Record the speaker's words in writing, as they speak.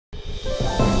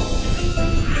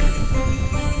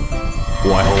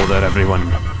Why hello there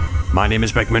everyone, my name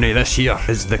is Big Mooney. This here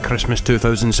is the Christmas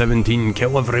 2017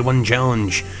 Kill Everyone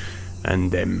Challenge.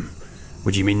 And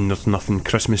what do you mean there's nothing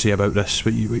Christmassy about this?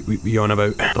 What you on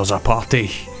about? There's a party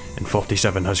and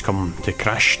 47 has come to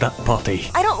crash that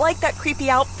party. I don't like that creepy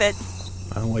outfit.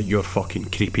 I don't like your fucking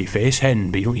creepy face,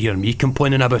 hen, but you don't hear me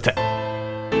complaining about it.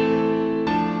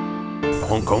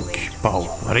 Honk honk, pal.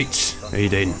 Alright, how you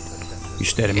doing? You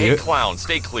staring me out? Hey clown,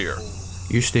 stay clear.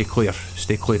 You stay clear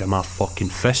of my fucking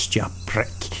fist, you prick.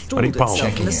 Alright, pal.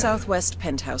 In the southwest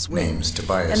penthouse wing. And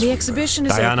the exhibition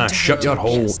is Diana, open to shut your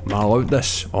hole. guests. Am I allowed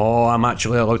this? Oh, I'm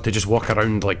actually allowed to just walk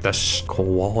around like this.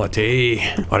 Quality.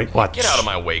 Alright, lads. Get out of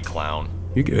my way, clown.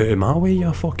 You get out of my way,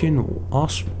 you fucking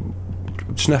arse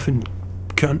sniffing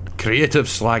cunt. Creative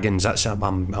slaggins, that's it.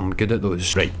 I'm good at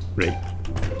those. Right.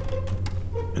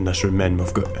 In this room, men, we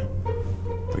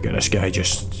got this guy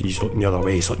he's looking the other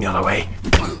way,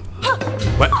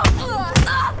 What?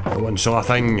 No one saw a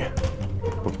thing.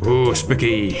 Oh,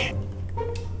 spooky.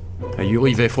 Hey, you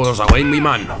leave the floors alone, wee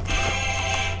man.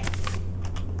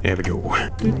 There we go.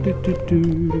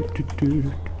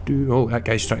 Oh, that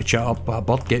guy's trying to chat up a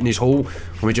bird, get in his hole.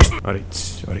 Let me just...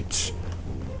 Alright.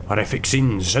 Horrific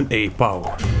scenes, isn't they,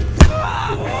 pal?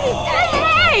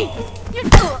 Hey!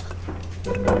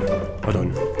 Hold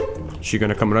on. Is she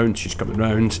gonna come round? She's coming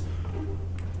round.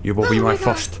 You will be my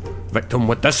first victim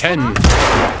with this hen.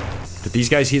 Did these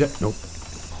guys hear it? Nope.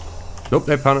 Nope,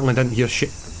 they apparently didn't hear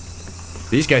shit.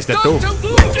 These guys did though.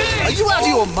 Are you out of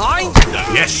your mind?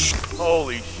 Yes!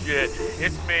 Holy shit,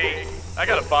 it's me. I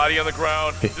got a body on the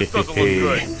ground. This doesn't look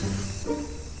good.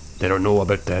 They don't know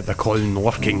about the clown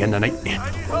lurking in the night. I need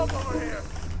help over here.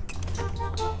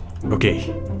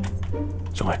 Okay.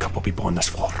 There's only a couple people on this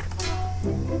floor.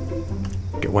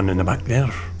 Get one in the back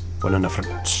there. One in the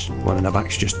front. One in the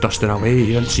back's just dusting away.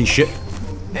 You didn't see shit.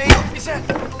 Hey, is that...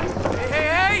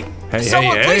 Hey!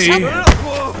 Hey! Please help.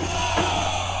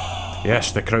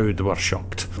 Yes, the crowd were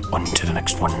shocked. On to the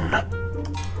next one.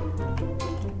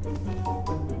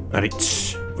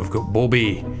 Alright, we've got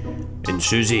Bobby and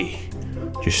Susie.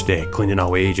 Just cleaning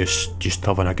away, just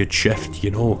having a good shift, you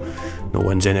know. No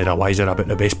one's any the wiser about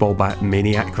the baseball bat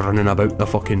maniac running about the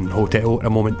fucking hotel at the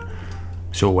moment.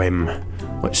 So,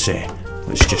 let's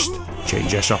just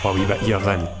change this up a wee bit here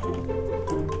then.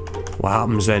 What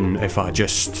happens then if I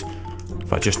just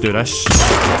do this?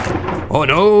 Oh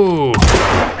no! In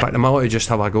fact, am I allowed to just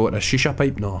have a go at this shisha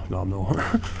pipe? No, I'm not.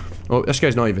 Oh, this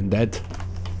guy's not even dead.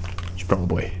 Should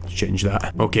probably change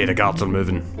that. Okay, the guards are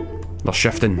moving. They're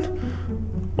shifting.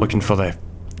 Looking for the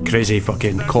crazy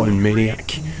fucking cotton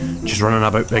maniac. Just running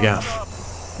about the gaff.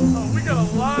 Oh, we got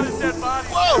a lot of dead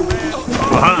bodies. Whoa!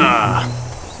 Aha!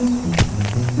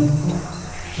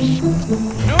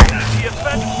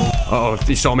 Uh oh,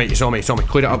 he saw me.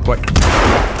 Clear it up quick.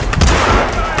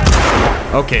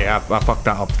 Okay, I fucked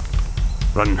that up.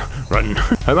 Run.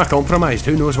 How am I compromised?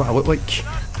 Who knows what I look like?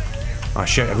 Ah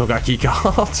shit, I've not got a key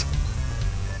card.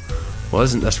 Well,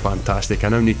 isn't this fantastic? I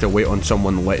now need to wait on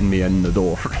someone letting me in the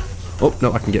door. Oh,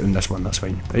 no, I can get in this one, that's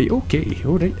fine. Right, okay,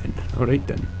 alright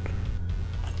then.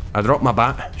 I dropped my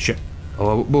bat. Shit.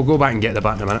 Oh, we'll go back and get the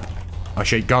bat in a minute. Oh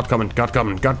shit, guard coming. Guard.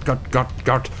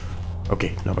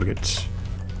 Okay, now we're good.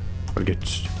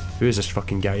 Who is this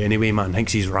fucking guy anyway, man?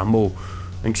 Thinks he's Rambo.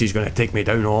 Thinks he's gonna take me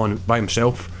down on by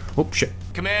himself. Oh shit.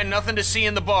 Command, nothing to see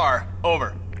in the bar.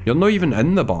 Over. You're not even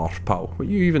in the bar, pal. What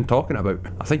are you even talking about?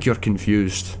 I think you're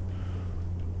confused.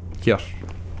 Here,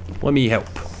 let me help.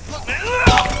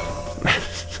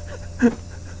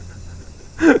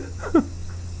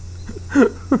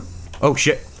 Oh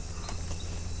shit.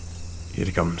 Here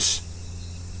he comes.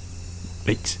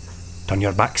 Right. Turn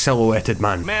your back, silhouetted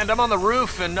man. Command, I'm on the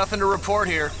roof and nothing to report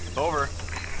here. Over.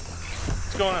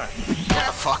 What's going on? What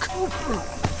the fuck?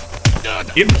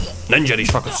 Yep. Ninja, these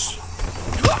fuckers.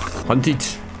 Hunted.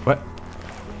 What?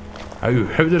 How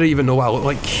did I even know what I look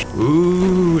like?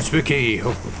 Ooh, spooky.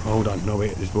 Oh, hold on, no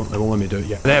wait, they won't let me do it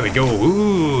yet. There we go.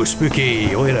 Ooh,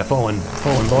 spooky. Look at the fallen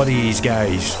bodies,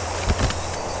 guys.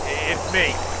 It's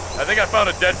me. I think I found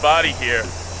a dead body here.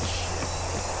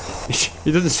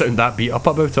 He doesn't sound that beat up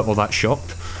about it or that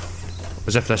shocked.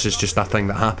 As if this is just a thing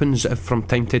that happens from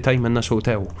time to time in this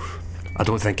hotel. I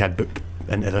don't think I'd book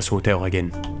into this hotel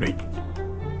again. Right.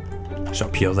 It's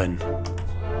up here then.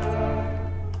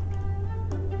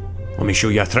 Let me show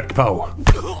you a trick, pal.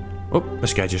 Oh,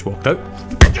 this guy just walked out.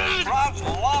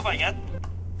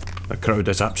 The crowd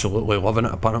is absolutely loving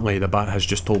it, apparently. The bat has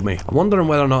just told me. I'm wondering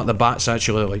whether or not the bat's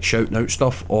actually like shouting out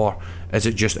stuff, or is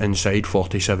it just inside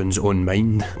 47's own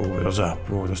mind?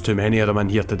 Oh, there's too many of them in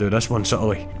here to do this one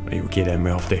subtly. Right, okay then,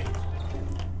 we'll have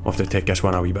to take this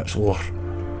one a wee bit slower.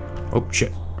 Oh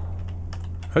shit.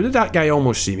 How did that guy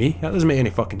almost see me? That doesn't make any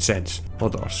fucking sense. Oh,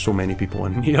 there are so many people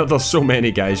in here. There's so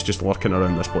many guys just lurking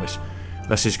around this place.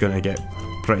 This is gonna get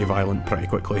pretty violent pretty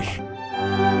quickly.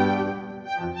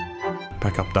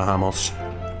 Pick up the hammers.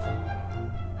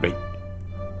 Right.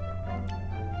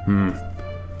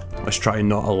 Let's try and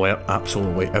not alert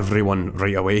absolutely everyone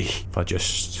right away. If I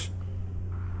just...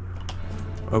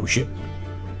 Oh shit.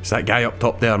 It's that guy up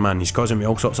top there, man. He's causing me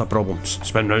all sorts of problems.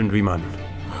 Spin round, wee man.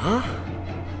 Huh?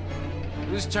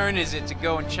 Whose turn is it to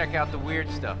go and check out the weird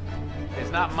stuff?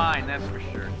 It's not mine, that's for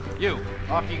sure. You,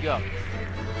 off you go.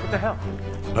 What the hell?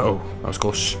 Uh-oh, that was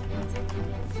close.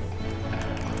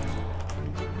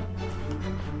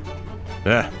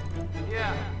 Yeah.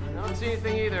 Yeah, I don't see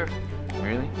anything either.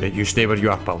 Really? Hey, you stay where you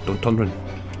are, pal. Don't turn round.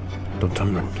 Don't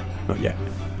turn round. Not yet.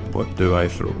 What do I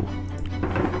throw?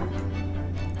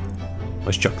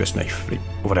 Let's chuck this knife right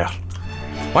over there.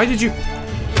 Why did you...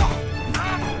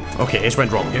 Okay, it's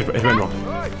went wrong. It went wrong.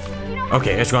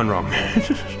 Okay, it's gone wrong.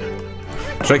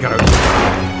 Strike her out.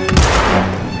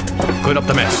 Clean up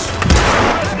the mess.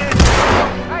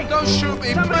 Hey, don't shoot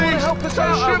me, please! Help us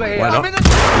out over here. Why not?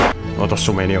 Oh, there's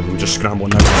so many of them just scrambling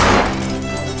now.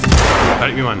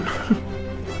 Alright, me man.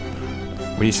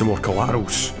 We need some more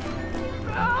collaterals.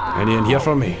 Any in here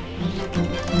for me?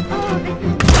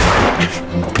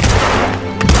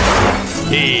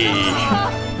 Hey!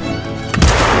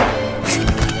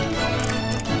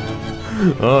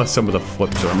 Oh, some of the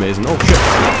flips are amazing. Oh shit!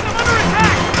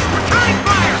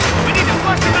 We need to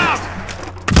flush him out!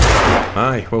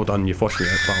 Aye, well done, you flushed me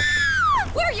out, pal.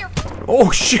 Where are you? Oh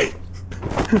shit!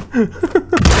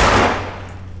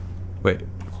 Wait.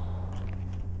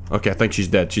 Okay, I think she's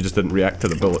dead. She just didn't react to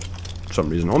the bullet for some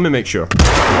reason. Let me make sure.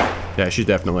 Yeah, she's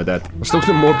definitely dead. There's still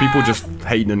some more people just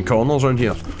hiding in corners around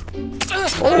here.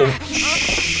 Oh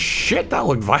shit, that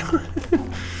looked violent.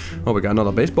 Oh, we got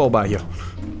another baseball bat here.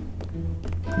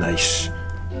 Nice.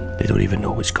 They don't even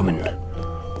know what's coming.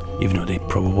 Even though they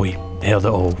probably heard it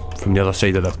all from the other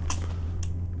side of the...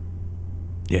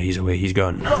 Yeah, he's away, he's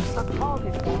gone.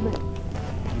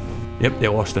 Yep, they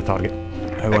lost the target.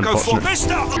 How unfortunate.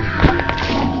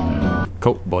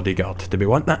 Cool, bodyguard. Do we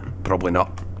want that? Probably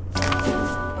not.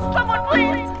 Someone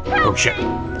please! Oh shit.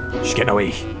 She's getting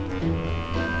away.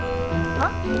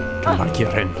 Come back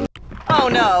here, hen. Oh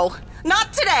no,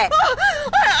 not today!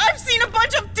 I've seen a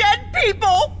bunch of dead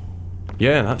people!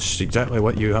 Yeah, that's exactly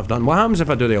what you have done. What happens if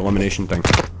I do the elimination thing?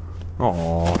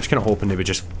 Oh, I was kind of hoping they would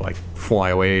just, like, fly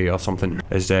away or something.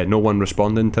 Is no one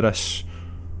responding to this?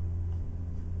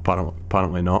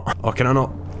 Apparently not. Oh, can I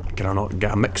not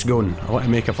get a mix going? I want to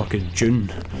make a fucking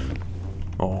tune.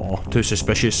 Oh, too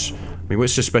suspicious. I mean,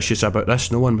 what's suspicious about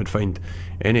this? No one would find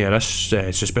any of this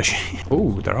suspicious.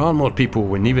 Oh, there are more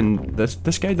people, and even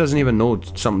this guy doesn't even know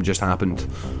something just happened.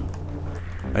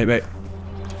 Right, mate.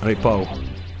 Right, Paul.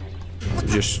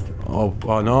 Just oh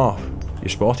no, you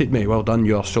spotted me. Well done.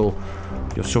 You're so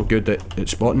good at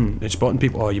spotting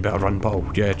people. Oh, you better run, Paul.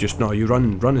 Yeah, just no. You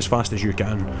run as fast as you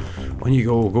can. On you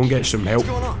go. Go and get some help.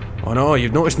 What's going on? Oh no,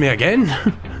 you've noticed me again.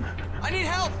 I need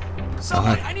help!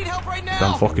 Someone, I need help right now!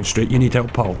 Damn fucking straight. You need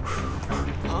help, Paul.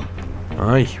 Huh?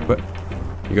 Aye. What?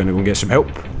 You gonna go and get some help?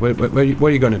 Where are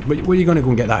you gonna go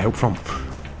and get that help from?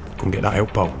 Go and get that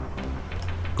help, Paul.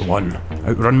 Go on.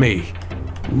 Outrun me.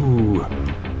 Ooh.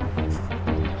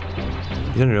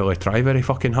 He didn't really try very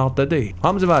fucking hard, did he? What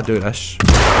happens if I do this?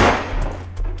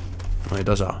 Oh, he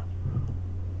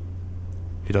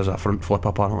does a front flip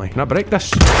apparently. Can I break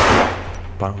this?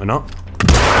 Apparently not.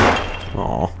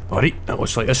 Oh, alright. It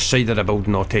looks like this side of the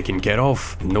building all taken care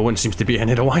of. No one seems to be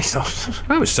any the wiser.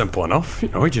 That was simple enough. You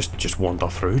know, just wander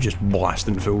through, just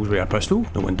blasting fools with a pistol.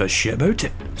 No one does shit about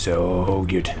it. So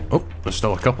good. Oh, there's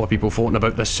still a couple of people floating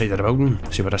about this side of the building.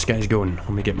 See where this guy's going. Let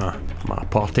me get my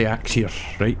party axe here.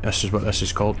 Right, this is what this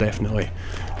is called. Definitely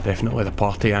the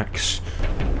party axe.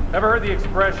 Ever heard the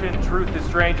expression, truth is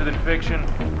stranger than fiction?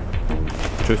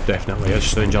 Truth definitely is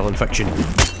stranger than fiction.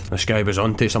 This guy was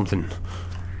onto something.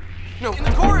 No, in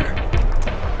the corridor!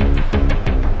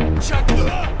 Chuck!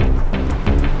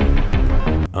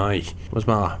 Aye.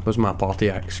 Where's my party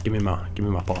axe? Give me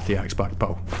my party axe back,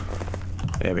 pal.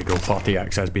 There we go, party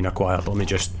axe has been acquired. Let me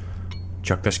just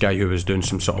chuck this guy who was doing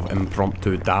some sort of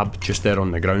impromptu dab just there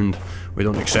on the ground. We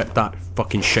don't accept that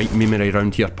fucking shite memery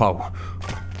around here, pal.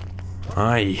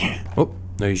 Aye. Oh,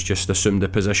 now he's just assumed the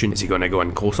position. Is he gonna go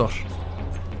in closer?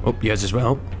 Oh, he is as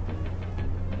well.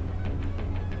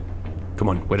 Come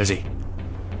on, where is he?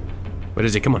 Where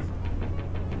is he? Come on.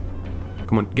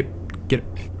 Come on, get it.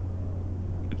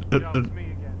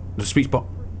 The sweet spot.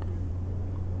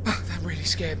 Oh, that really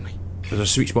scared me. There's a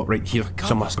sweet spot right here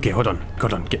somewhere. Okay, hold on.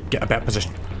 Get a better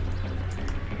position.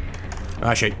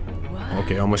 Ah, shit.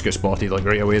 Okay, almost got spotted like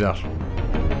right away there.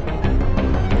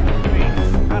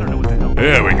 I don't know what the hell.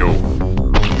 There we go.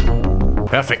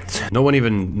 Perfect. No one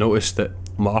even noticed that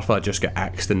Martha just got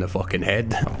axed in the fucking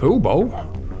head. A pool ball?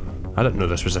 I didn't know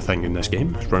this was a thing in this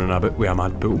game. It's running about with a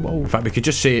mad pool ball. In fact, we could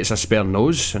just say it's a spare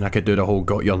nose, and I could do the whole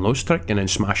got your nose trick and then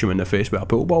smash him in the face with a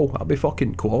pool ball. That'd be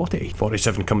fucking quality.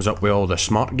 47 comes up with all the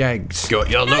smart gags. Got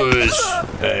your nose!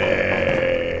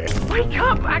 Wake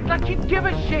up! Act like you give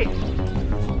a shit!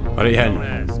 Alright,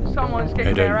 hen. Someone's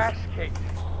getting their ass kicked.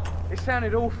 It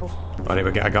sounded awful. Alright,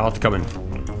 we got a guard coming.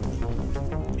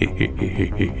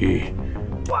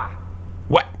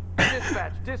 What?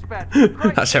 Dispatch, dispatch.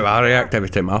 That's how I react every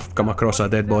time I come across a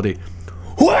dead body.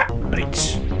 Right,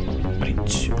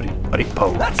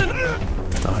 pal.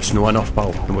 That's no enough,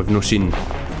 pal. And we've no seen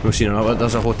enough.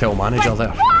 There's a hotel manager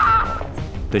there.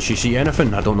 Did she see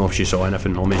anything? I don't know if she saw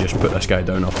anything. Let me just put this guy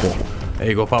down off floor. There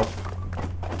you go, pal.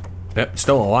 Yep,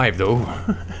 still alive though.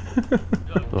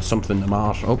 There's something the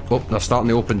matter. Oh, they're starting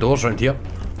to open doors around here.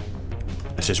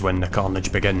 This is when the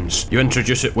carnage begins. You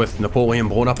introduce it with Napoleon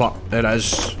Bonaparte. There it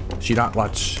is. See that,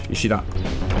 lads? You see that?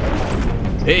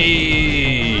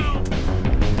 Hey!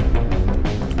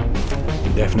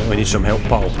 You definitely need some help,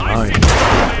 pal. Aye.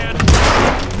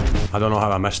 I don't know how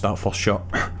I missed that first shot.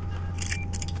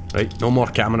 Right, no more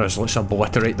cameras. Let's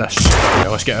obliterate this. Yeah,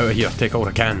 let's get out of here. Take all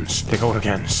the cans. Take all the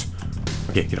cans.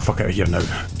 Okay, get the fuck out of here now.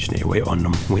 Just need to wait on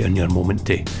them. Wait on your moment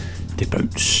to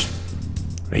bounce.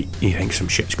 Right, you think some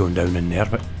shit's going down in there,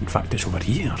 but in fact it's over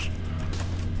here.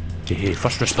 Okay,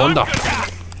 first responder.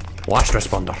 Last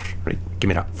responder. Right, give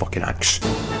me that fucking axe.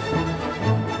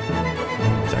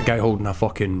 Is that guy holding a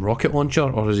fucking rocket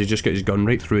launcher, or has he just got his gun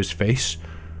right through his face?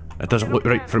 It doesn't look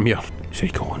right from here. Is he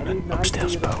going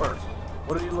upstairs, pal?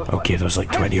 Okay, there's like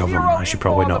 20 of them. I should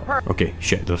probably not. Okay,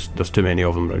 shit, there's too many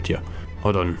of them around here.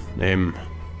 Hold on.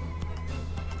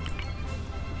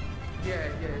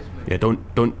 Yeah,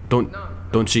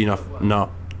 don't see enough.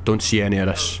 No, don't see any of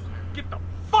this. Get the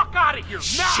fuck out of here now!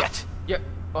 Shit! Yep,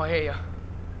 I hear ya.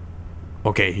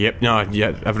 Okay, yep, no,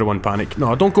 yeah, everyone panic.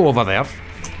 No, don't go over there.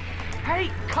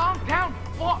 Hey, calm down.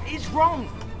 What is wrong?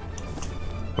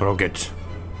 We're all good.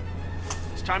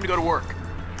 It's time to go to work.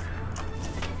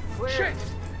 Shit!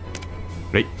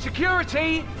 Right.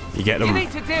 Security! You get them. You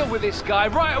need to deal with this guy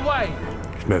right away.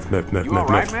 Move. You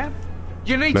alright, man?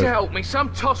 You need to help me.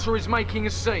 Some tosser is making a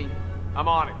scene. I'm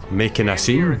on it. Making a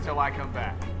Stand here scene? until I come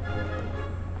back.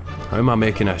 How am I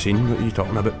making a scene? What are you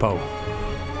talking about, pal?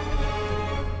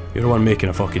 You're the one making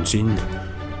a fucking scene.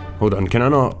 Hold on, can I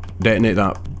not detonate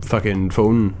that fucking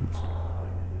phone?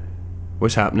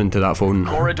 What's happening to that phone?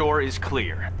 Corridor is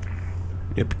clear.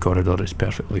 Yep, corridor is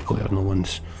perfectly clear. No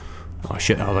one's... Oh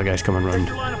shit, the other guy's coming round.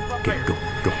 Okay, go.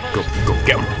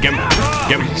 Get him.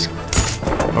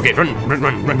 Okay, run.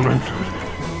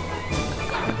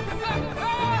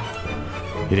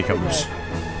 Here he comes.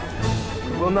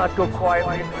 We will not go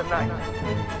quietly into the night.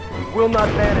 We will not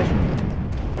vanish.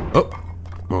 Oh!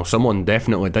 Well, someone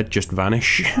definitely did just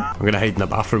vanish. I'm gonna hide in the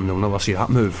bathroom, they'll never see that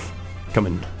move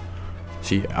coming.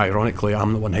 See, ironically,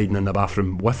 I'm the one hiding in the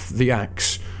bathroom with the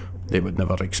axe. They would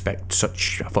never expect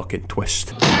such a fucking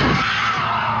twist.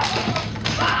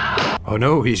 Oh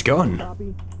no, he's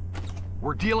gone.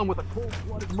 We're dealing with a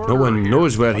cold-blooded murder. No one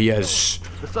knows where he is.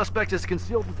 The suspect has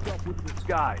concealed himself with a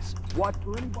disguise.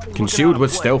 Concealed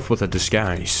with stealth with a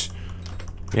disguise.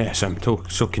 Yes, I'm so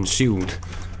concealed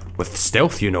with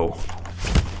stealth, you know.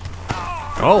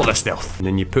 All the stealth. And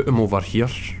then you put him over here,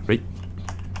 right?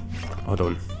 Hold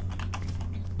on.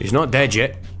 He's not dead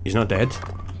yet. He's not dead.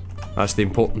 That's the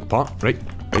important part, right?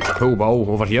 Right, pool ball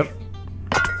over here.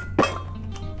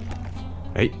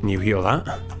 Right, and you hear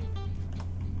that?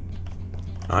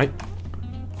 Right.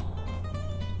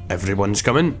 Everyone's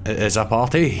coming. It is a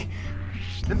party.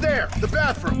 And there, the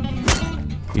bathroom.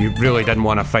 You really didn't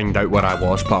want to find out where I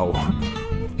was, pal.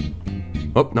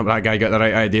 Oh, no, that guy got the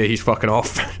right idea. He's fucking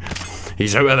off.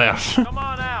 He's out of there. Come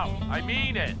on out. I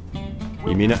mean it.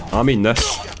 You mean it? I mean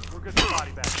this. We're good to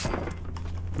body bag.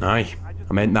 Aye,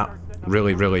 I meant that.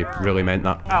 Really meant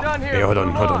that. Hey, hold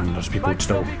on. There's people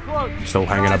still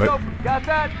hanging about. Got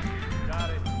that?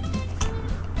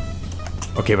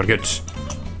 Okay, we're good.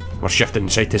 We're shifting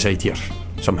side to side here.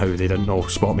 Somehow they didn't all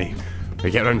spot me. We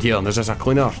get around here and is this a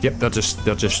cleaner? Yep, they're just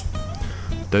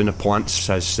down the plants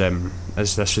as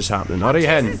this is happening. Alright,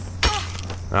 hen.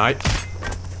 Alright.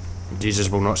 Jesus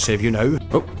will not save you now.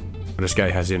 Oh, this guy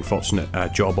has the unfortunate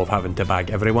job of having to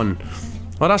bag everyone.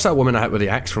 Oh, that's that woman I hit with the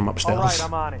axe from upstairs. Alright,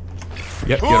 I'm on it.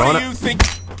 Yep, you're on it.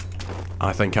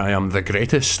 I think I am the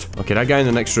greatest. Okay, that guy in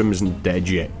the next room isn't dead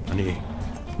yet. I need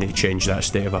to change that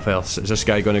state of affairs. Is this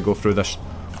guy going to go through this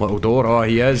little door? Oh,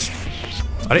 he is.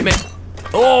 Alright, mate.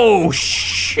 Oh,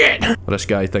 shit! Well, this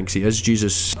guy thinks he is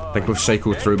Jesus. I think we've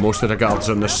cycled through most of the guards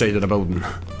on this side of the building.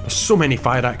 There's so many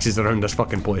fire axes around this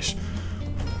fucking place.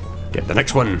 Get the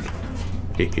next one.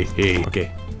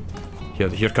 Okay.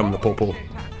 Here come the popo.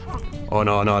 Oh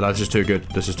no, no, this is too good.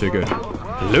 This is too good.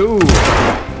 Hello!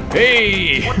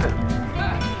 Hey!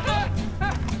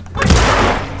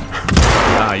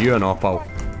 Ah, you're an pal.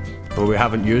 Well, we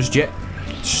haven't used yet.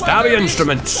 Stabby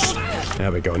instruments!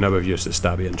 There we go, now we've used the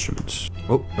stabby instruments.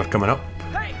 Oh, they're coming up.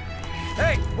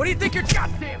 Hey, what do you think you're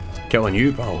goddamn? Killing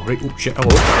you, pal. Right, oh shit,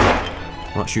 hello.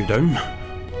 That's you down.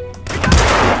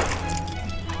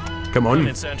 Come on.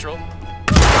 In Central.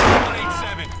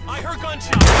 187. I heard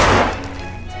gunshots.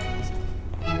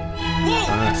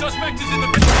 Whoa! Suspect is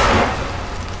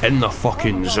In the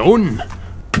fucking zone.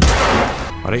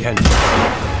 Alright, hen.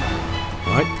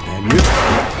 Alright, and you.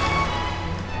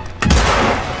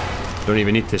 Don't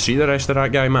even need to see the rest of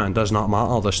that guy, man. Does not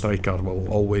matter. The striker will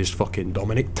always fucking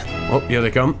dominate. Oh, here they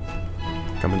come.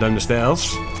 Coming down the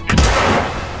stairs.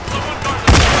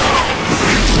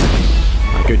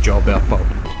 Good job there, pal.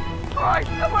 Alright,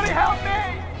 somebody help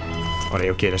me! Alright,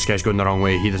 okay, this guy's going the wrong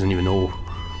way. He doesn't even know.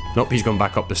 Nope, he's gone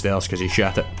back up the stairs because he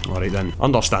shat it. Alright then.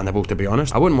 Understandable, to be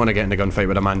honest. I wouldn't want to get in a gunfight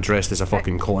with a man dressed as a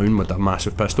fucking clown with a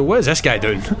massive pistol. What is this guy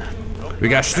doing? We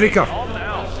got a streaker.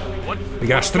 We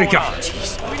got a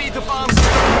streaker. We need the bombs.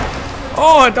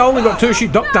 Oh, I only got two. She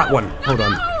ducked that one. Hold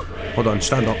on. Hold on,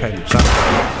 stand up, hen.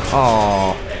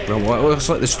 Oh, well, let's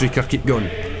let the streaker keep going.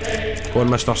 Go on,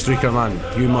 Mr. Streaker Man.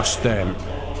 You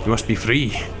must be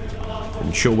free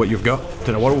and show what you've got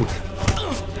to the world.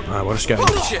 Ah, where's this guy?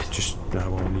 Just,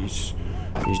 well,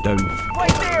 he's down.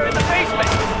 Right there in the basement.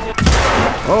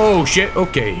 Oh shit!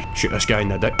 Okay, shoot this guy in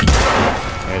the dick.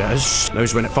 There it is.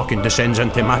 Now's when it fucking descends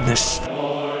into madness.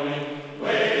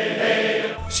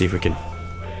 See if we can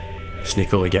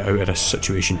sneakily get out of this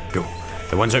situation. Go.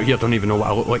 The ones out here don't even know what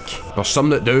I look like. There's some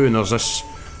that do, and there's this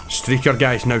streaker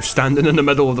guy now standing in the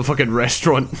middle of the fucking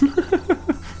restaurant.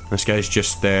 This guy's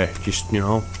just you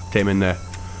know, taming the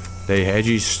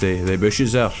hedges, the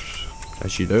bushes there,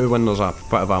 as you do when there's a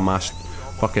bit of a masked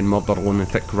fucking murder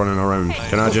lunatic running around.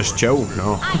 Can I just chill?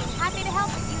 No. I'm happy to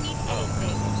help if you need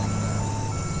anything.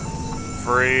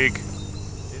 Freak.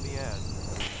 In the end.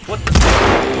 What the?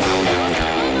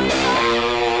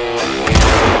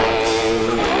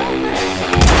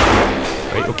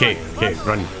 Right, okay,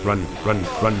 run.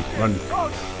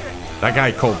 That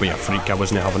guy called me a freak, I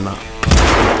wasn't having that.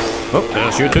 Oh,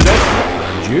 there's you two dead.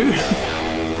 And you.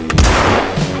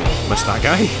 Missed that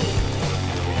guy.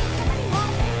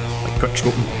 Like quick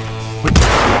scoping.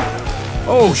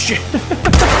 Oh shit!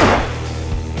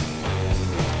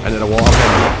 Into the water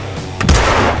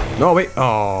bin. No wait,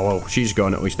 oh well, she's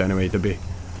gone at least anyway, to be.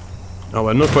 Oh,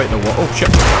 we're not quite in the water. Oh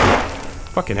shit!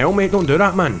 Fucking hell, mate, don't do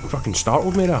that, man. Fucking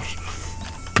startled me there.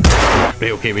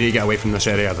 Right, okay, we need to get away from this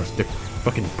area. The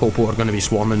fucking popo are going to be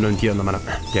swarming around here in a minute.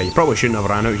 Yeah, you probably shouldn't have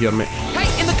ran out here, mate.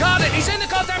 Hey, in the garden! He's in the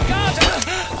goddamn garden!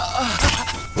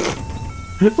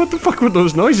 What the fuck were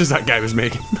those noises that guy was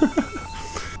making?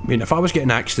 I mean, if I was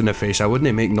getting axed in the face, I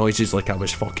wouldn't make noises like I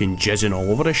was fucking jizzing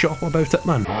all over the shop about it,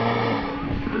 man.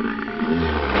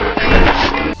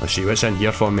 Let's see what's in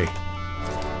here for me.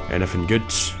 Anything good?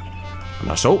 An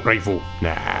assault rifle?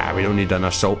 Nah, we don't need an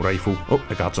assault rifle. Oh,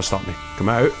 the guards are starting to come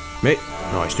out. Mate,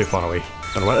 no, he's too far away.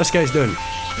 Don't know what this guy's doing.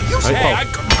 Right, pal.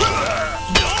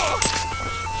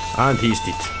 And he's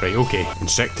dead. Right, okay.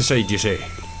 Insecticide, you say?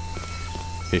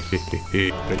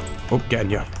 Right. Oh, get in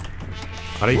here.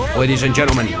 Alright, ladies and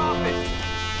gentlemen.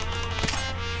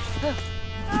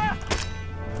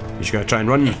 He's gonna try and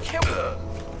run.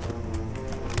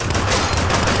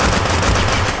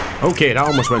 Okay, that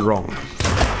almost went wrong.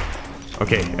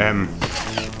 Okay,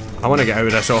 I want to get out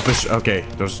of this office. Okay,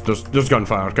 there's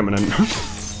gunfire coming in.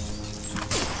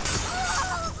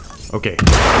 Okay,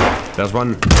 there's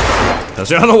one. There's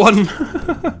the other one.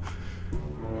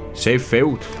 Save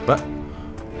failed, but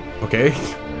okay.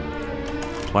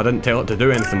 Well, I didn't tell it to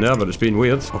do anything there, but it's been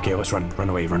weird. Okay, let's run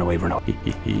away.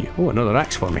 Oh, another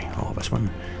axe for me. Oh, this one.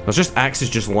 There's just axes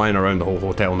just lying around the whole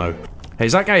hotel now. Hey,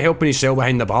 is that guy helping himself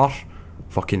behind the bar?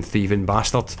 Fucking thieving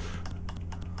bastard.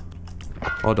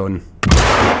 Hold on.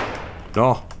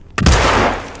 No.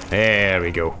 There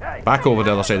we go. Back over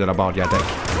the other side of the bar, you dick.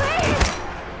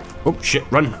 Oh shit,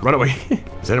 run away.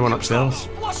 Is anyone upstairs?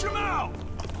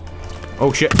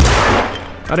 Oh shit.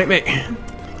 Alright, mate.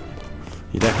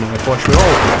 You definitely flushed me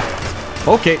off.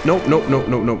 Okay, no.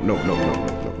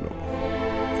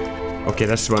 Okay,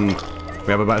 this one, we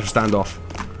have a bit of a standoff.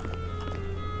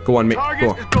 Go on, mate, go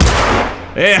on.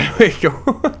 There we go.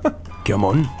 Come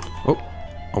on. Oh,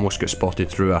 almost got spotted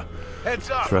through a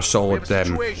solid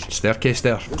staircase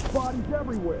there. There's bodies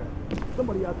everywhere.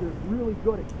 Somebody out there's really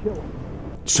good at killing.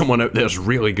 Someone out there's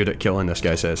really good at killing, this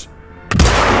guy says.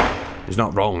 He's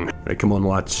not wrong. Right, come on,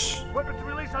 lads. Weapons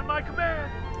release on my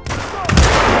command.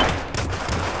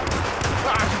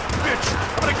 Bitch,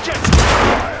 I'm gonna get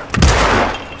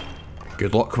you.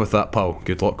 Good luck with that, pal.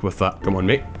 Good luck with that. Come on,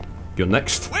 mate. You're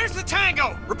next. Where's the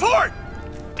tango? Report!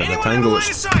 The tango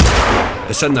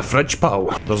it's in the fridge,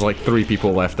 pal. There's like 3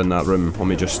 people left in that room. Let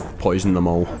me just poison them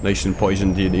all. Nice and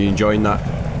poisoned. Are you enjoying that?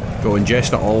 Go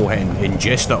ingest it all, hen.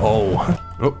 Ingest it all.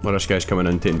 Oh, well, this guy's coming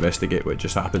in to investigate what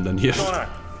just happened in here.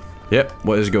 Yep,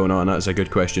 what is going on? That's a good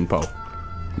question, pal.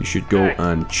 You should go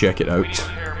and check it out.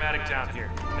 Paramedic down here.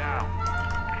 Now.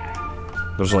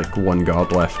 There's like 1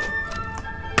 guard left.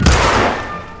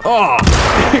 Oh!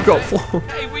 He got flown.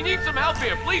 Hey, we need some help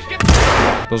here. Please get.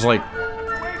 There's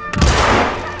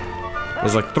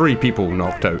like 3 people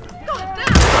knocked out.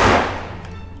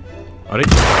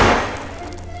 Alright.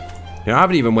 Yeah, I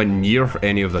haven't even went near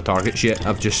any of the targets yet.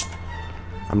 I'm just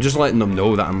letting them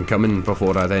know that I'm coming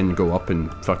before I then go up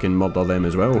and fucking murder them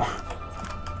as well.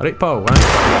 Alright, pal,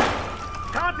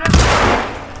 aye.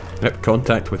 Yep,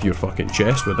 contact with your fucking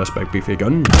chest with this big beefy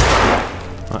gun.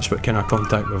 That's what kind of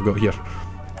contact we've got here.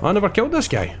 I never killed this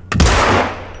guy.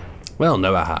 Well,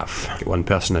 now I have. Get 1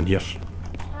 person in here.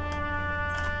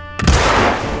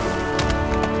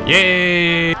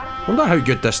 Yay! Wonder how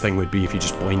good this thing would be if you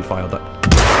just blind fired it.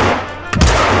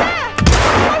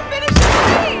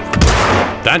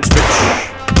 Dance, bitch!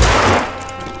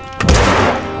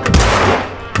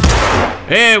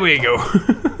 There we go!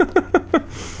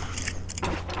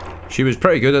 She was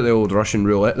pretty good at the old Russian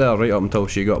roulette there, right up until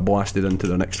she got blasted into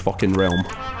the next fucking realm.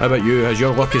 How about you? Has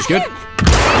your luck as good?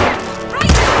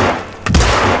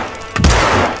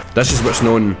 This is what's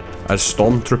known as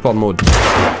Stormtrooper mode.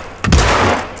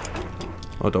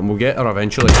 Hold on, we'll get her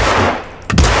eventually.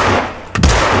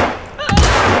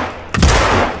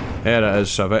 There it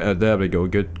is, there we go,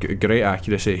 good, great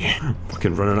accuracy.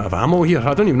 Fucking running out of ammo here,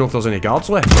 I don't even know if there's any guards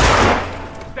left.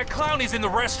 That clown is in the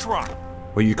restaurant.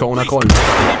 What are you calling a clown?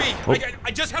 Oh.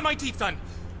 I just had my teeth done.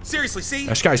 Seriously, see?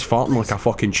 This guy's farting like a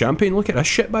fucking champion. Look at this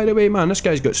shit, by the way, man. This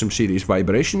guy's got some serious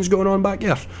vibrations going on back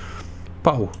here.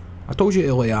 Pal, I told you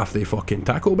to lay off the fucking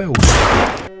Taco Bells.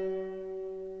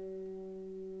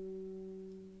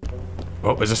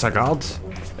 Oh, is this a guard?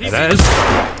 It is.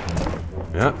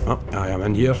 Yeah, oh, I am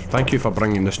in here. Thank you for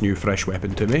bringing this new fresh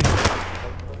weapon to me.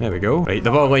 There we go. Right,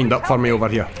 they've all lined up for me over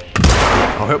here.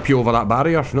 I'll help you over that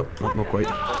barrier. Nope, not quite.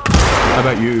 How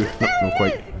about you? Nope, not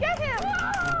quite.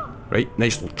 Right,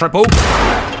 nice little triple.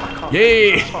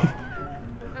 Yay!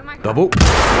 Double.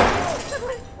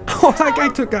 Oh, that guy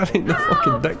took that in the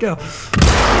fucking dick here.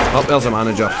 Oh, there's a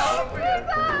manager.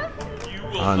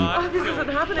 And This isn't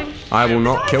happening. I will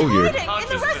not kill you. In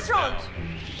the restaurant.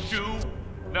 Do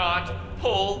not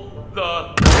pull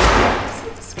the.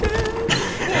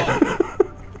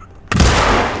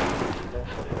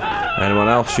 Anyone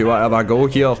else you want to have a go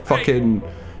here? Fucking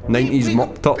 90s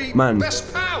mop top man.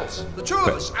 Best pals, the 2 of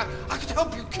us. I could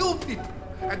help you kill people.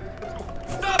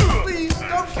 Stop, please,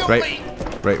 don't kill me.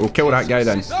 Right, we'll kill that guy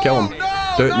then. Kill him.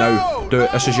 Do it now. Do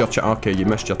it. This is your chance. Okay, you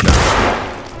missed your chance.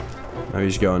 Now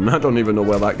he's gone. I don't even know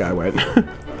where that guy went.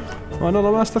 Oh,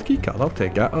 another master key card. I'll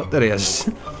take that. Oh, there he is.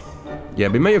 Yeah,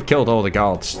 we might have killed all the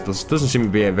guards. There doesn't seem to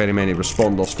be very many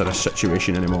responders to this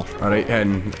situation anymore. Alright,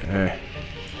 and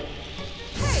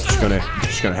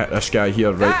just gonna hit this guy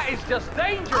here, right? That is just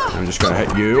dangerous. I'm just gonna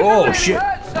hit you. Oh shit!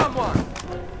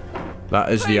 That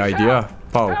is the idea,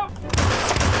 pal.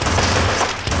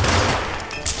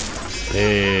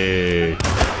 Hey.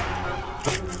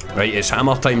 Right, it's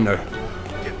hammer time now.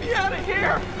 Get me out of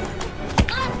here.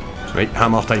 Right,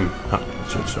 hammer time.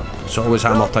 It's always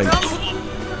hammer time.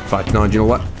 In fact, no, do you know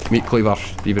what? Meat cleaver,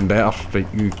 even better. Right,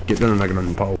 you get down on the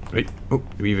ground, pal. Right, oh,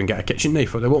 we even get a kitchen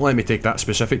knife. They won't let me take that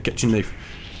specific kitchen knife.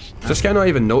 Has this guy not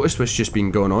even noticed what's just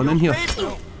been going on in here?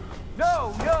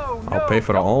 I'll pay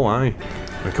for it all, aye.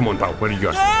 Right, come on, pal, where are you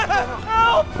going?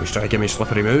 Oh, he's trying to give me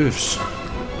slippery moves.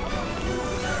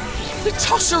 The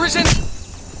tosser is in.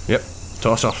 Yep,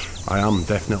 tosser. I am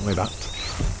definitely that.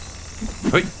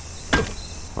 Right.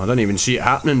 I didn't even see it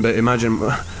happening, but imagine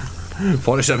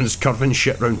 47's curving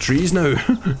shit round trees now.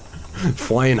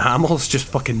 Flying hammers, just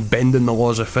fucking bending the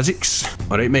laws of physics.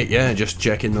 Alright mate, yeah, just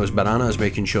checking those bananas,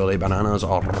 making sure the bananas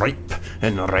are ripe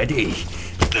and ready.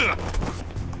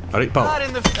 Alright pal.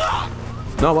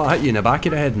 No, well, I hit you in the back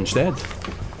of the head instead.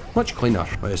 Much cleaner.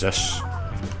 What is this?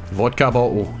 Vodka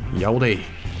bottle. Yaldi.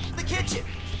 The kitchen.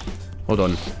 Hold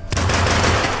on.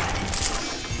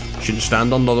 Shouldn't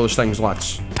stand under those things,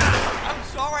 lads. I'm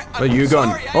sorry. Where you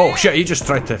going? Oh shit, he just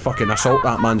tried to fucking assault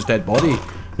that man's dead body.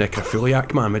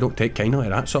 Necrophiliac, man, we don't take kindly to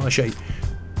that sort of shit.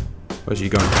 Where's he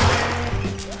going?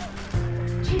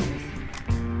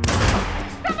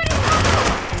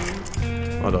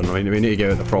 I don't know, we need to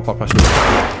get out the proper pistol.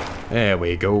 There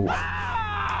we go.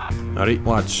 Alright,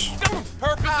 lads.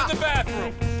 Perp is in the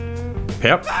bathroom.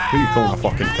 Perp? Who you calling a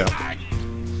fucking perp?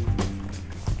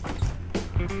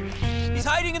 He's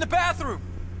hiding in the bathroom.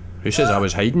 Who says I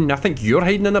was hiding? I think you're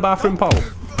hiding in the bathroom, pal.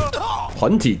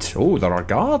 Hunted. Oh, there are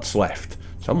guards left.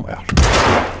 Somewhere.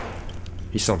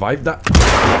 He survived that.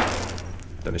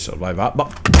 Didn't survive that, but...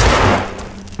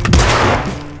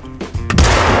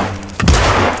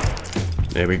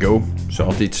 There we go.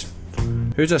 Sorted.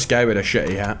 Who's this guy with a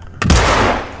shitty hat?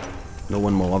 No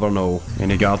one will ever know.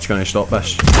 Any guard's gonna stop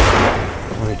this.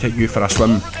 I'm gonna take you for a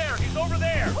swim. Over there. He's over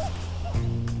there.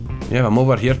 Yeah, I'm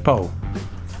over here, pal.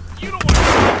 You don't want to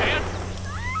go, man.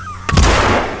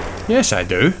 Yes, I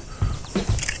do.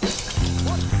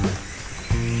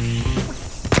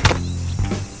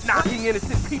 Knocking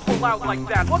innocent people out like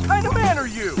that. What kind of man are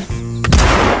you?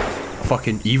 A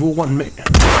fucking evil one, mate.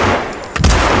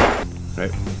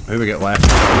 Right, who we get left?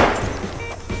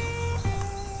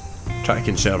 Try to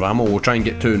conserve ammo. We'll try and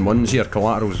get 2 in 1s here.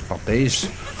 Collaterals for days.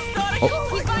 Oh.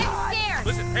 He's by the stairs.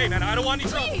 Listen, hey man, I don't want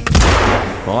any trouble.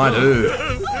 Well, I do.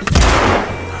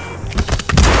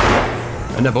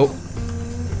 In the boat.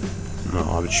 No,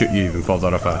 I would shoot you even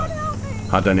further if I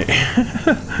had any.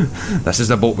 This is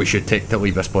the boat we should take to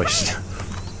leave this place.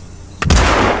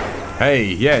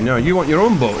 Hey, yeah, no, you want your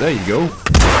own boat. There you go.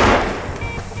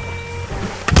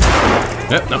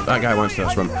 Yep, nope, that guy wants to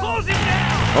swim.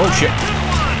 Oh shit.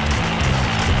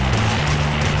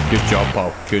 Good job,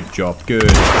 pal. Good job. Good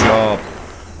job.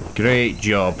 Great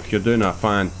job. You're doing a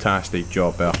fantastic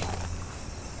job there.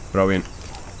 Brilliant.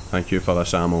 Thank you for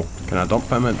this ammo. Can I dump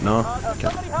him in? No.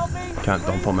 Can't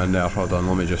dump him in there. Hold on,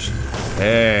 let me just...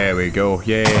 There we go.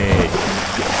 Yay.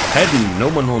 Hidden. No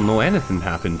one will know anything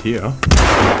happened here.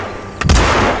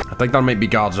 I think there might be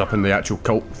guards up in the actual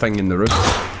cult thing in the roof.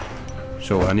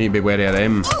 So I need to be wary of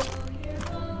them.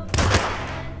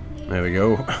 There we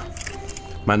go.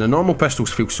 Man, the normal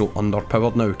pistols feel so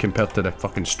underpowered now compared to the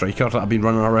fucking striker that I've been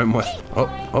running around with. Oh,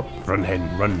 oh, run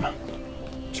hen, run.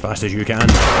 As fast as you can.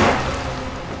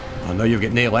 Oh, now you've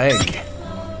got no leg.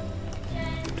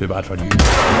 Too bad for you.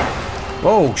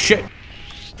 Oh, shit.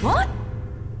 What?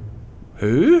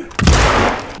 Who?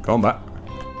 Combat.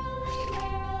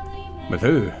 With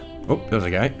who? Oh, there's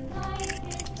a guy.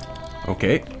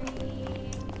 Okay.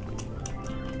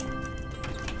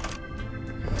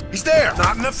 He's there!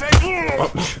 Not in the face!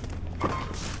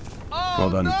 Oh. Well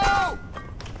done. No!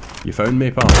 You found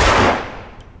me, pal.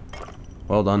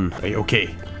 Well done. Right,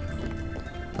 okay.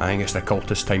 I think it's the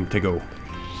cultist time to go.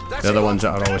 They're the ones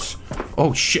that are always...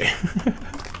 Oh, shit.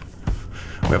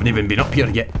 We haven't even been up here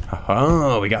yet.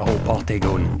 Haha, we got a whole party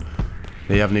going.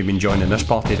 They haven't even joining this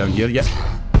party down here yet.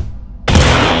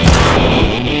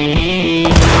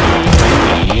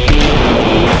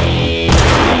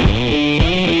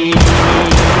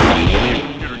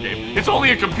 It's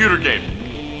only a computer game.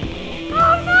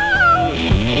 Oh no!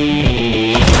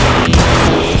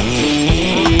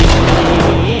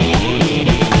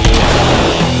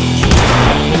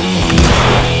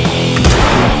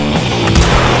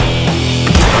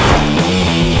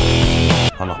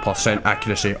 %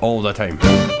 accuracy all the time.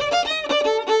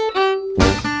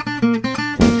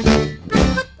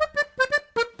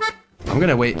 I'm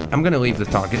gonna wait. I'm gonna leave the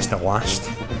targets to last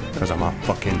because I'm a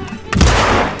fucking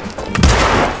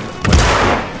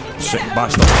sick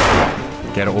bastard.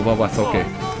 Get it over with, okay.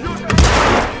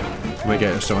 Let me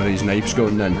get some of these knives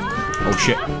going then. Oh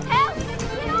shit.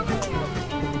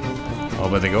 Oh,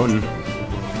 where they going?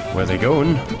 Where they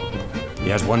going? He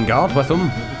has one guard with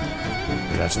him.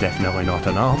 That's definitely not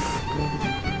enough.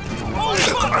 Go,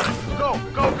 go,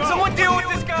 go! Someone deal with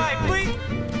this guy, please!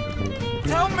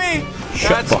 Help me!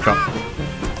 Shut fuck up.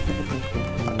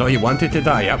 I thought you wanted to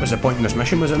die. That was the point in this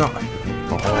mission, was it not?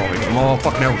 Oh,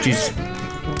 fucking hell, jeez.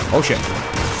 Oh shit.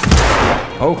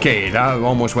 Okay, that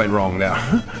almost went wrong there.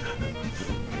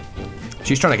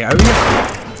 She's trying to get out of here.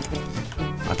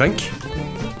 I think.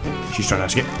 She's trying to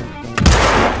escape.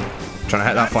 Trying to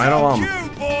hit that fire alarm.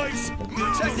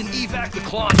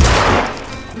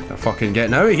 They're fucking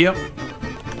getting out of here.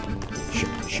 Shit,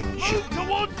 shit, shit.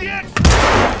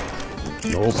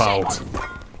 No, pal.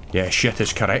 Yeah, shit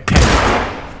is correct.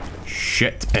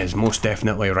 Shit is most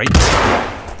definitely right.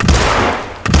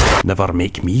 Never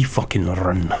make me fucking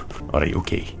run. Alright,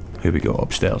 okay. Here we go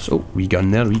upstairs. Oh, wee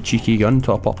gun there, wee cheeky gun.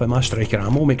 Top up of my striker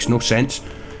ammo. Makes no sense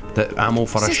that ammo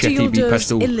for a shitty wee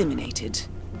pistol. Eliminated.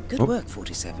 Good work,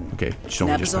 47. Okay, so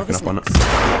we're just Nabazov picking is up on it. next.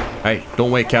 Hey,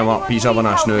 don't wake him up. He's having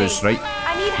a snooze, right?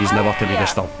 He's never to be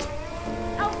disturbed.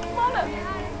 I'll follow.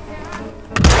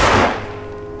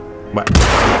 What?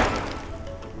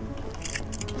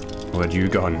 Where'd you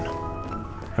gone?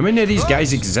 How many of these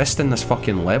guys exist in this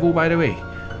fucking level, by the way?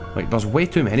 Like, there's way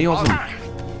too many of them.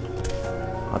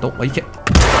 I don't like it.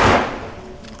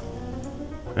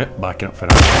 Backing up for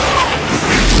that.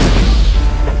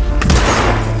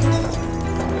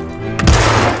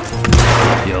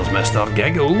 Here's Mr.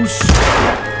 Giggles.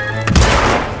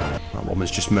 That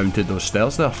woman's just mounted those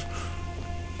stairs there.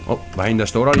 Oh, behind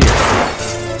this door are you?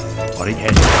 Alright,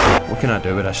 head. What can I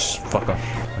do with this fucker?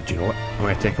 Do you know what? I'm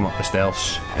going to take him up the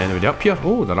stairs. Anybody up here?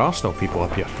 Oh, there are still people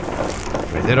up here.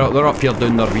 Right, they're up here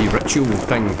doing their wee ritual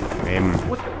thing.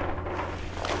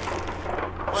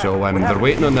 So they're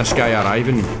waiting on this guy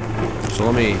arriving. So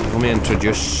let me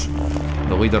introduce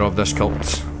the leader of this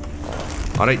cult.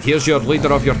 Alright, here's your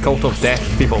leader of your cult of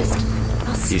death, people.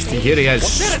 Here he is.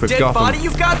 Is that a We've dead got body him.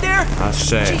 you've got there? That's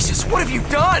Jesus, what have you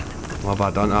done? What have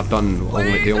I done? I've done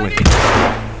the only thing.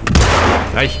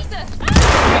 Hey.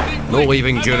 No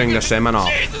leaving during the seminar.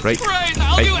 Right?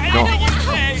 Hey, no.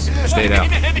 Stay there.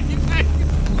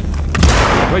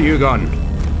 Where you gone?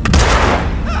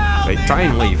 Right, try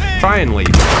and leave. Try and leave.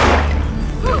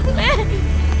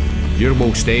 You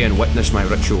will stay and witness my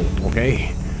ritual,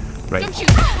 okay? Right.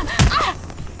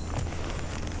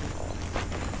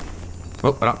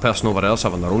 Oh, that person over there's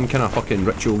having their own kind of fucking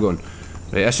ritual going.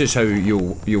 Right, this is how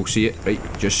you'll see it,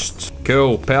 right? Just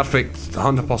cool, perfect,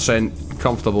 100%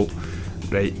 comfortable.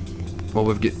 Right. Well,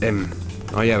 we've got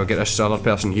oh yeah, we've got this other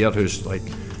person here who's like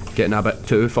getting a bit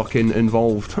too fucking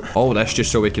involved. All this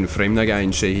just so we can frame the guy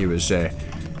and say he was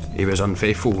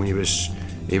unfaithful when he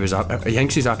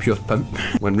thinks he's a pure pimp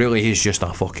when really he's just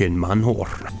a fucking man whore.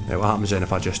 Right, what happens then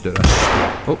if I just do this?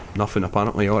 Oh, nothing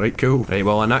apparently. Alright, cool. Right,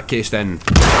 well in that case then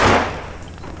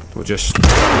we'll just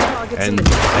end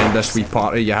this wee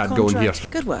party you had going here.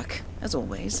 Good work, as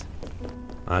always.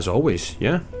 As always,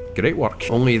 yeah. Great work.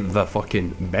 Only the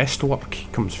fucking best work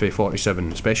comes from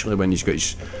 47, especially when he's got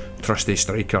his trusty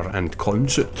striker and clown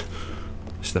suit.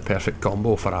 It's the perfect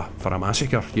combo for a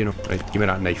massacre, you know. Right, give me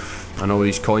that knife. And all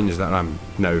these coins that I'm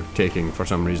now taking for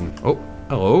some reason. Oh,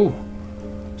 hello.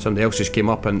 Somebody else just came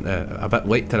up and a bit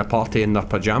late to the party in their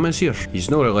pyjamas here. He's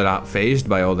not really that phased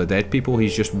by all the dead people.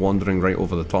 He's just wandering right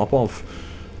over the top of.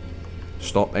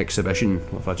 Stop exhibition.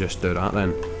 If I just do that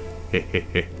then.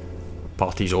 Hehehe.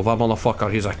 Party's over,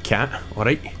 motherfucker. Here's a cat.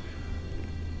 Alright.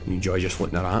 Enjoy just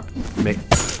looking at that. Mate.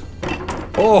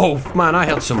 Oh, man, I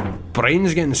heard some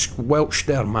brains getting squelched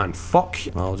there, man. Fuck.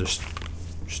 I'll just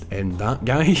end that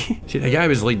guy. See, the guy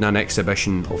was leading an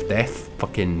exhibition of death.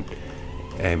 Fucking,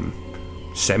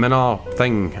 seminar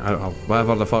thing.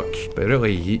 Whatever the fuck. But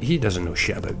really, he doesn't know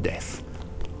shit about death.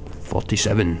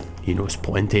 47. He knows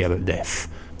plenty about death.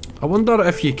 I wonder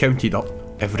if you counted up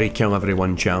every kill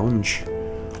everyone challenge.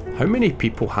 How many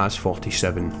people has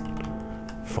 47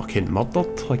 fucking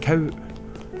murdered? Like how...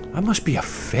 That must be a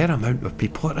fair amount of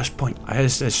people at this point.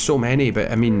 There's so many,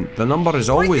 but I mean, the number is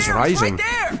always rising.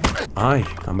 Right there. Aye,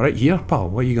 I'm right here, pal.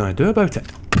 What are you gonna do about it?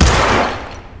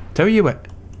 Tell you what.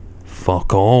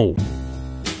 Fuck all.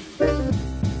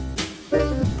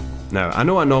 Now, I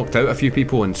know I knocked out a few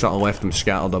people and sort of left them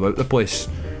scattered about the place.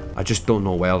 I just don't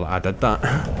know where I did that.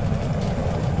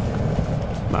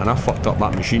 Man, I fucked up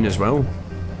that machine as well.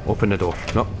 Open the door.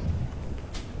 No.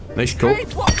 Nice coat.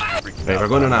 Right, we're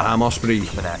going on a hammer spree.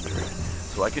 I'm an actor,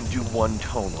 so I can do one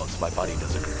tone once my body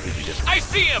does a completely different. I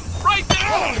see him! Right there!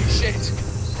 Oh, shit!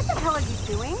 What the hell are you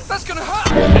doing? That's gonna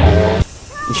hurt!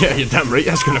 Yeah, you're damn right,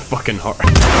 that's gonna fucking hurt.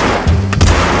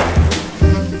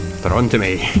 They're on to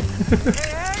me.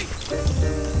 Hey!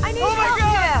 I need help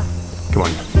here! Come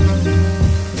on.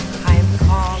 I am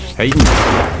calling.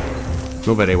 Hiding.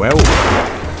 Not very well.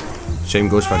 Same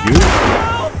goes for you.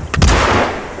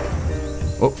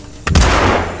 Oh.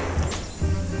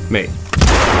 Mate.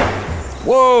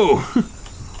 Whoa!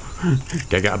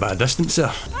 Gotta get a bit of distance there.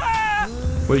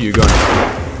 Where are you going?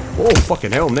 Oh,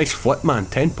 fucking hell, nice flip, man.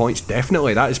 10 points,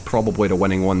 definitely. That is probably the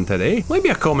winning one today. Leave me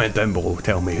a comment down below,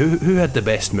 tell me, who had the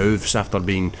best moves after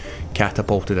being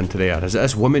catapulted into the air? Is it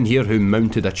this woman here who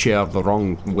mounted a chair the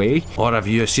wrong way? Or have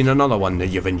you seen another one that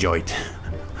you've enjoyed?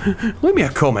 Leave me a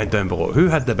comment down below, who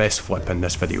had the best flip in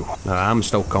this video? I'm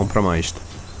still compromised.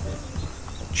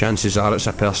 Chances are it's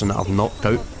a person that I've knocked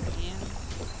out.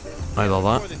 Either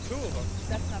that,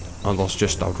 or there's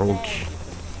just a rogue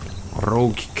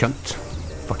cunt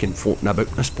fucking floating about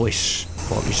this place.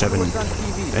 47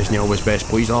 isn't always best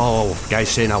pleased. Oh, guys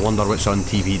saying I wonder what's on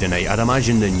TV tonight. I'd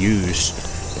imagine the news.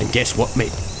 And guess what,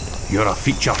 mate? You're a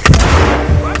feature.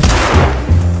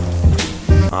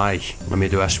 Aye, let me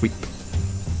do a sweep.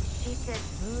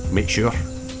 Make sure.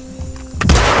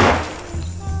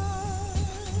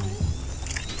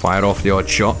 Fire off the odd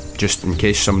shot, just in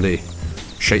case somebody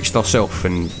shites themselves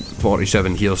and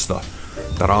 47 hears their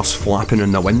arse flapping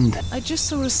in the wind. I just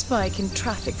saw a spike in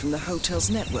traffic from the hotel's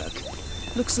network.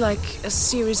 Looks like a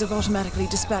series of automatically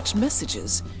dispatched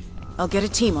messages. I'll get a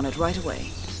team on it right away.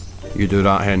 You do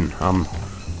that, Hen. I'm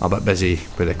a bit busy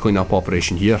with the clean-up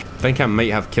operation here. Think I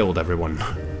might have killed everyone.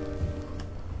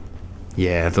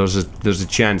 Yeah, there's a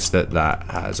chance that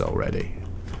has already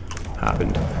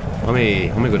happened. Let me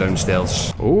go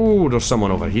downstairs. Oh, there's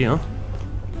someone over here.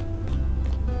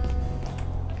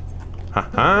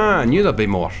 Haha, I knew there'd be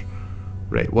more.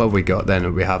 Right, what have we got then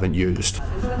that we haven't used?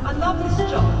 I love this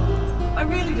job. I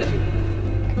really do.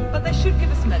 But they should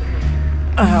give us medical.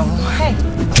 Oh. Hey.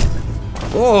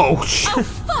 Whoa! Oh,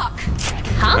 fuck!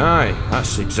 Huh? Aye,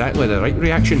 that's exactly the right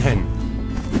reaction, Hen.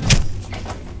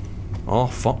 Oh,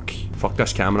 fuck. Fuck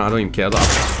this camera, I don't even care that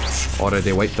I've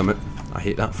already wiped them out. I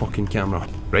hate that fucking camera.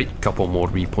 Right, couple more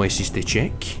wee places to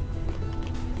check.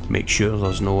 Make sure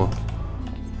there's no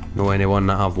anyone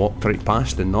that I've walked right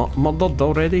past and not murdered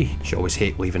already. You always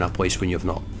hate leaving a place when you've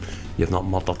not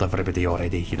murdered everybody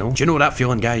already, you know? Do you know that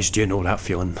feeling, guys? Do you know that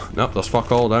feeling? Nope, there's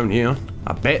fuck all down here.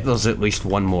 I bet there's at least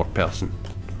one more person.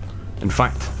 In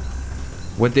fact,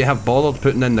 would they have bothered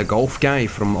putting in the golf guy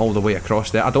from all the way across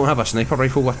there? I don't have a sniper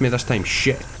rifle with me this time,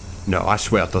 shit. No, I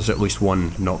swear there's at least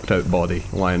one knocked out body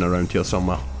lying around here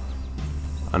somewhere.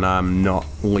 And I'm not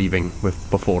leaving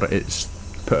before it's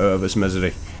put out of its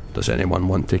misery. Does anyone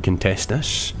want to contest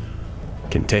this?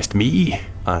 Contest me?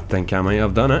 I think I might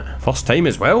have done it. First time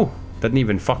as well. Didn't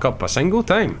even fuck up a single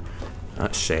time.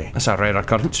 That's a rare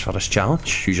occurrence for this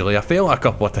challenge. Usually I fail a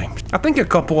couple of times. I think a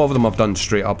couple of them I've done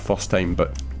straight up first time,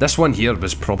 but this one here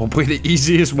was probably the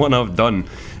easiest one I've done.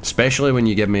 Especially when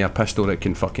you give me a pistol that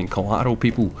can fucking collateral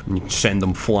people and you send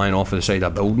them flying off the side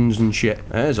of buildings and shit.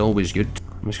 It is always good.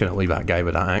 I'm just gonna leave that guy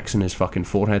with that axe in his fucking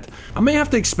forehead. I may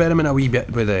have to experiment a wee bit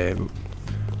with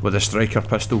a striker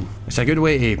pistol. It's a good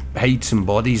way to hide some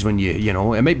bodies when you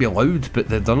know, it might be loud, but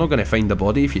they're not going to find the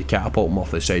body if you catapult them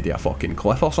off the side of a fucking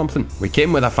cliff or something. We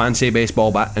came with a fancy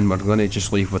baseball bat and we're going to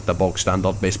just leave with the bog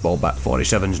standard baseball bat.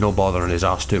 47's no bothering his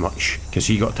ass too much, because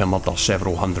he got to murder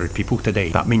several hundred people today.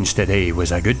 That means today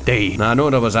was a good day. Now I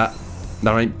know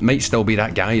there might still be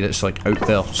that guy that's like out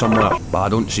there somewhere, but I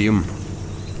don't see him.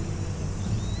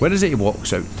 Where is it he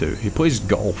walks out to? He plays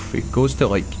golf. He goes to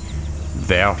like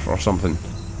there or something.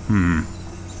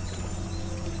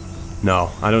 No,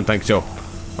 I don't think so.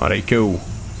 Alright, cool.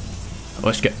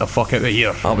 Let's get the fuck out of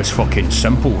here. That was fucking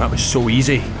simple. That was so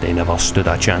easy. They never stood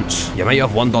a chance. You might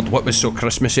have wondered what was so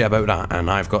Christmassy about that, and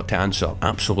I've got to answer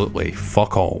absolutely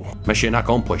fuck all. Mission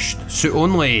accomplished. Suit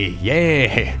only.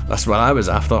 Yeah. That's what I was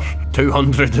after.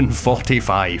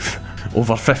 245.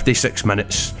 Over 56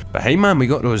 minutes. But hey man, we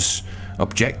got those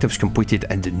objectives completed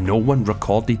and no one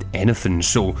recorded anything,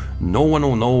 so no one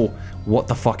will know what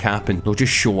the fuck happened. They'll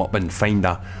just show up and find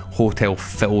a hotel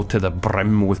filled to the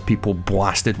brim with people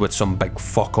blasted with some big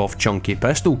fuck off chunky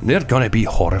pistol. They're gonna be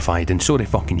horrified, and so they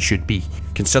fucking should be.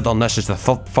 Considering this is the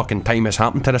third fucking time it's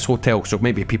happened to this hotel, so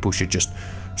maybe people should just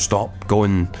stop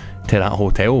going to that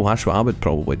hotel. That's what I would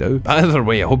probably do. Either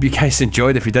way, I hope you guys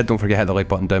enjoyed. If you did, don't forget to hit the like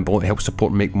button down below. It helps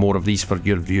support and make more of these for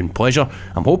your viewing pleasure.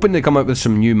 I'm hoping to come out with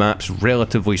some new maps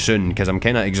relatively soon, because I'm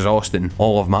kind of exhausting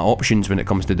all of my options when it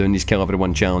comes to doing these kill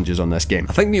everyone challenges on this game.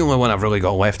 I think the only one I've really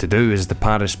got left to do is the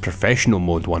Paris professional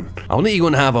mode one. I'll need to go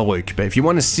and have a look, but if you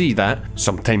want to see that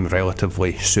sometime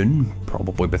relatively soon,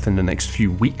 probably within the next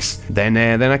few weeks, then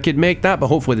I could make that, but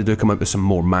hopefully they do come out with some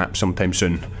more maps sometime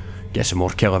soon. Get some more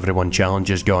kill everyone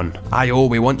challenges going.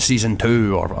 We want season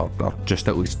 2 or just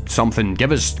at least something.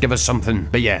 Give us something.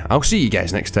 But yeah, I'll see you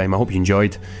guys next time. I hope you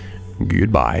enjoyed.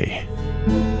 Goodbye.